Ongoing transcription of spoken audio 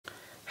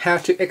how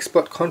to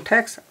export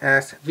contacts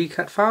as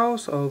vCard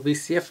files or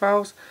VCF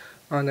files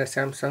on the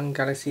Samsung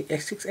Galaxy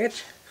S6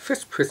 Edge.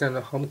 First, press on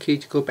the home key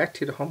to go back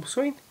to the home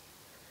screen.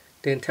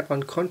 Then tap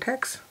on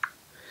Contacts.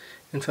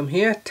 And from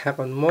here, tap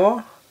on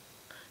More.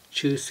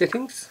 Choose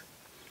Settings.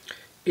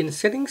 In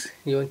Settings,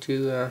 you want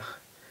to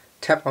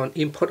tap on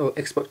Import or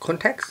Export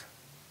Contacts.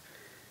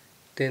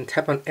 Then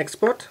tap on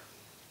Export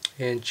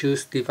and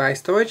choose Device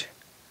Storage.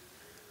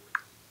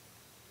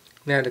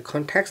 Now the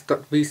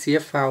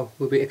contacts.vcf file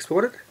will be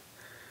exported.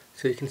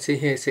 So you can see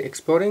here it's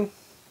exporting.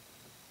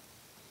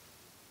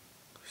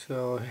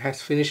 So it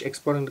has finished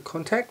exporting the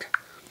contact.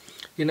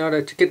 In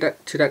order to get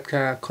that to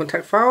that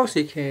contact file, so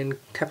you can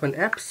tap on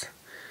Apps,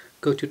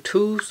 go to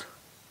Tools,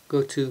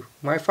 go to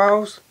My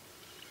Files,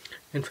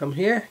 and from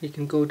here you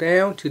can go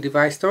down to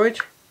Device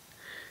Storage,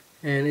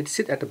 and it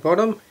sits at the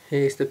bottom.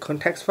 Here's the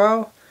contacts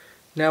file.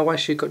 Now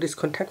once you got this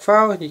contact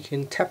file, you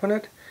can tap on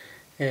it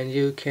and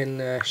you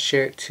can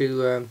share it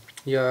to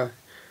your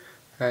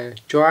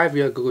drive,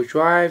 your Google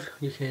Drive.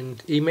 You can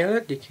email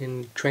it, you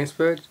can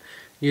transfer it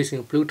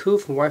using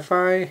Bluetooth,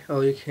 Wi-Fi,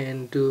 or you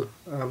can do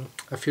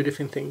a few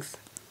different things.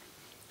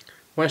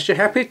 Once you're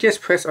happy,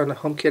 just press on the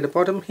home key at the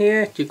bottom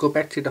here to go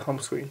back to the home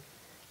screen.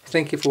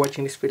 Thank you for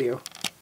watching this video.